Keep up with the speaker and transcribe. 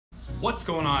What's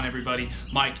going on, everybody?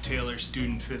 Mike Taylor,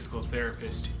 student physical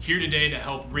therapist, here today to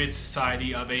help rid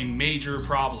society of a major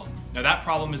problem. Now that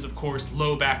problem is of course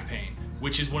low back pain,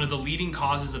 which is one of the leading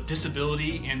causes of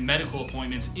disability and medical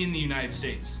appointments in the United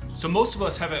States. So most of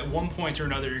us have at one point or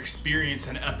another experienced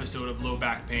an episode of low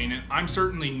back pain, and I'm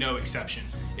certainly no exception.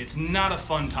 It's not a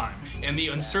fun time, and the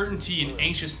uncertainty and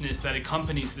anxiousness that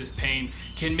accompanies this pain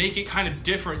can make it kind of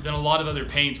different than a lot of other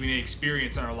pains we may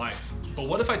experience in our life. But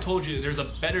what if I told you that there's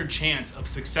a better chance of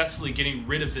successfully getting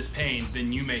rid of this pain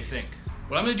than you may think?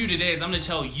 What I'm going to do today is I'm going to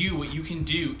tell you what you can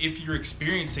do if you're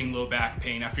experiencing low back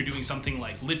pain after doing something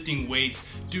like lifting weights,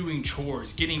 doing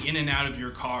chores, getting in and out of your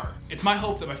car. It's my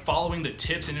hope that by following the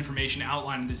tips and information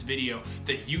outlined in this video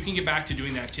that you can get back to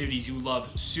doing the activities you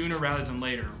love sooner rather than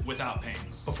later without pain.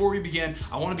 Before we begin,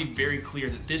 I want to be very clear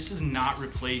that this does not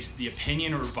replace the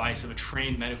opinion or advice of a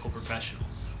trained medical professional.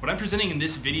 What I'm presenting in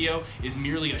this video is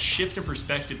merely a shift in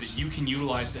perspective that you can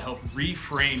utilize to help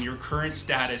reframe your current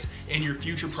status and your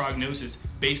future prognosis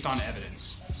based on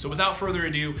evidence. So without further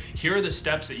ado, here are the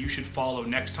steps that you should follow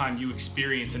next time you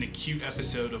experience an acute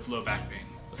episode of low back pain.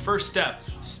 The first step,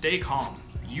 stay calm.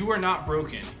 You are not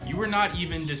broken. You are not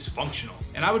even dysfunctional.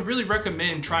 And I would really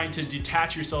recommend trying to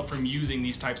detach yourself from using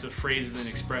these types of phrases and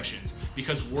expressions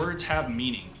because words have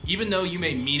meaning. Even though you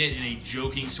may mean it in a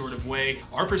joking sort of way,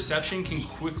 our perception can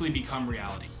quickly become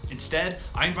reality. Instead,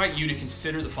 I invite you to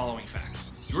consider the following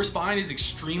facts. Your spine is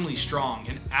extremely strong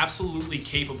and absolutely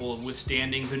capable of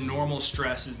withstanding the normal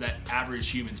stresses that average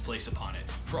humans place upon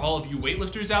it. For all of you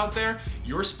weightlifters out there,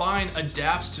 your spine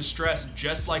adapts to stress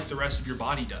just like the rest of your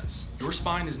body does. Your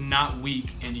spine is not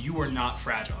weak and you are not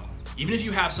fragile. Even if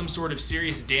you have some sort of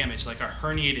serious damage like a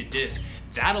herniated disc,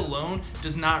 that alone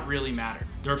does not really matter.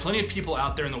 There are plenty of people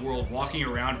out there in the world walking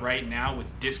around right now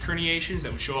with disc herniations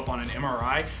that would show up on an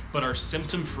MRI but are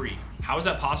symptom-free. How is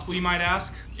that possible, you might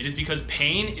ask? It is because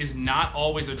pain is not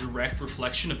always a direct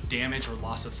reflection of damage or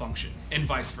loss of function, and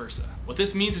vice versa. What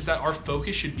this means is that our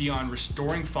focus should be on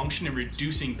restoring function and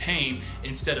reducing pain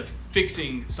instead of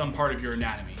fixing some part of your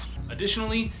anatomy.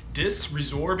 Additionally, discs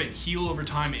resorb and heal over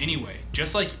time anyway,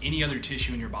 just like any other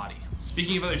tissue in your body.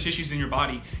 Speaking of other tissues in your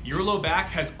body, your low back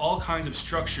has all kinds of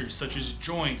structures such as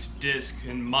joints, disc,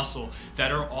 and muscle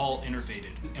that are all innervated.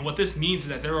 And what this means is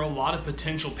that there are a lot of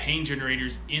potential pain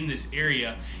generators in this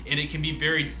area, and it can be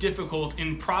very difficult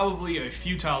and probably a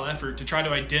futile effort to try to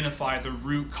identify the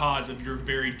root cause of your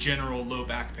very general low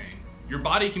back pain. Your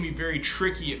body can be very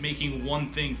tricky at making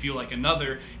one thing feel like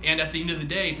another, and at the end of the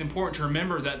day, it's important to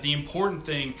remember that the important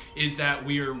thing is that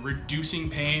we are reducing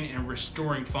pain and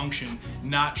restoring function,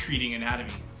 not treating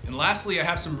anatomy. And lastly, I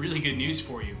have some really good news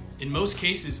for you. In most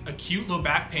cases, acute low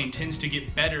back pain tends to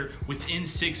get better within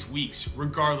 6 weeks,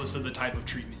 regardless of the type of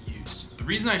treatment used. The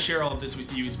reason I share all of this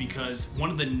with you is because one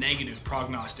of the negative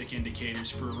prognostic indicators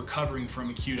for recovering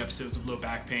from acute episodes of low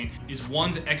back pain is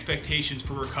one's expectations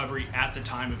for recovery at the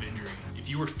time of injury. If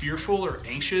you are fearful or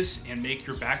anxious and make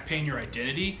your back pain your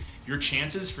identity, your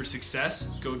chances for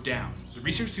success go down. The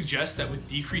research suggests that with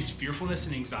decreased fearfulness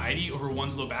and anxiety over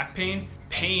one's low back pain,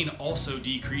 pain also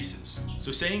decreases.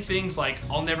 So saying things like,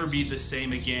 "I'll never be the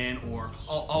same again," or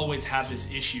 "I'll always have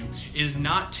this issue," is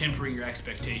not tempering your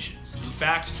expectations. In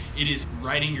fact, it is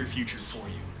writing your future for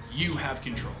you. You have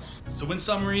control. So in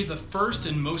summary, the first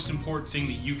and most important thing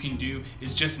that you can do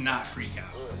is just not freak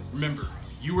out. Remember,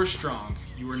 you are strong,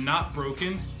 you are not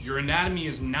broken, your anatomy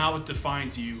is not what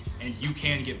defines you, and you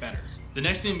can get better. The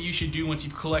next thing you should do once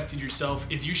you've collected yourself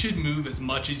is you should move as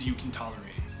much as you can tolerate.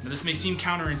 Now this may seem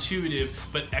counterintuitive,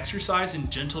 but exercise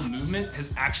and gentle movement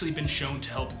has actually been shown to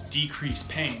help decrease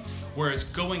pain, whereas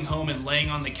going home and laying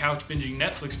on the couch binging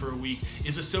Netflix for a week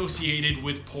is associated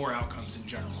with poor outcomes in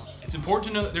general. It's important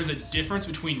to know that there's a difference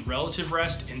between relative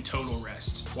rest and total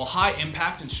rest. While high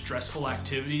impact and stressful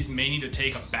activities may need to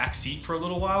take a back seat for a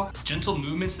little while, gentle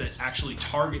movements that actually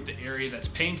target the area that's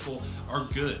painful are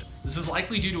good. This is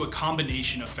likely due to a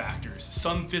combination of factors,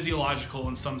 some physiological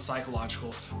and some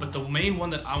psychological, but the main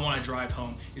one that I want to drive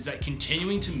home is that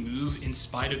continuing to move in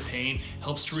spite of pain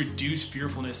helps to reduce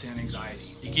fearfulness and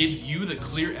anxiety. It gives you the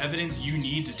clear evidence you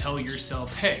need to tell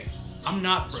yourself, hey, I'm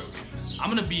not broken, I'm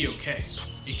gonna be okay.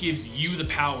 It gives you the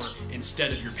power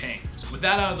instead of your pain. With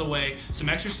that out of the way, some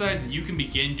exercise that you can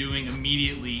begin doing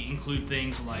immediately include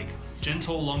things like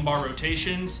gentle lumbar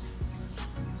rotations,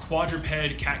 quadruped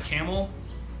cat-camel,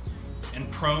 and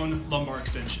prone lumbar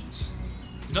extensions.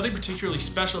 There's nothing particularly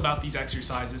special about these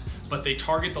exercises, but they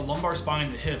target the lumbar spine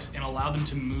and the hips and allow them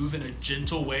to move in a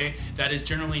gentle way that is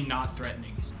generally not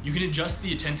threatening. You can adjust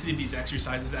the intensity of these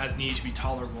exercises as needed to be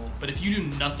tolerable, but if you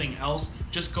do nothing else,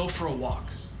 just go for a walk.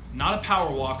 Not a power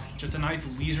walk, just a nice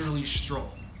leisurely stroll.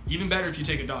 Even better if you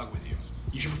take a dog with you.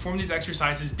 You should perform these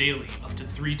exercises daily, up to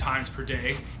 3 times per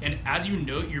day, and as you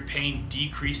note your pain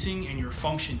decreasing and your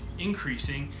function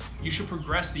increasing, you should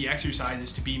progress the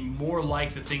exercises to be more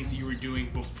like the things that you were doing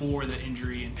before the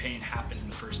injury and pain happened in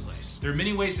the first place. There are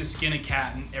many ways to skin a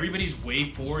cat, and everybody's way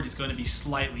forward is going to be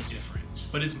slightly different.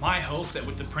 But it's my hope that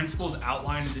with the principles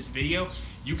outlined in this video,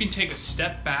 you can take a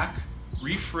step back,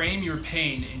 reframe your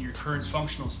pain and your current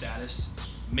functional status,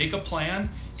 make a plan,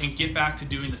 and get back to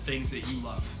doing the things that you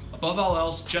love. Above all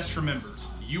else, just remember,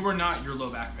 you are not your low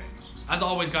back pain. As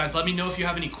always, guys, let me know if you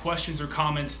have any questions or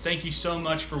comments. Thank you so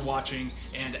much for watching,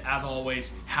 and as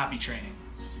always, happy training.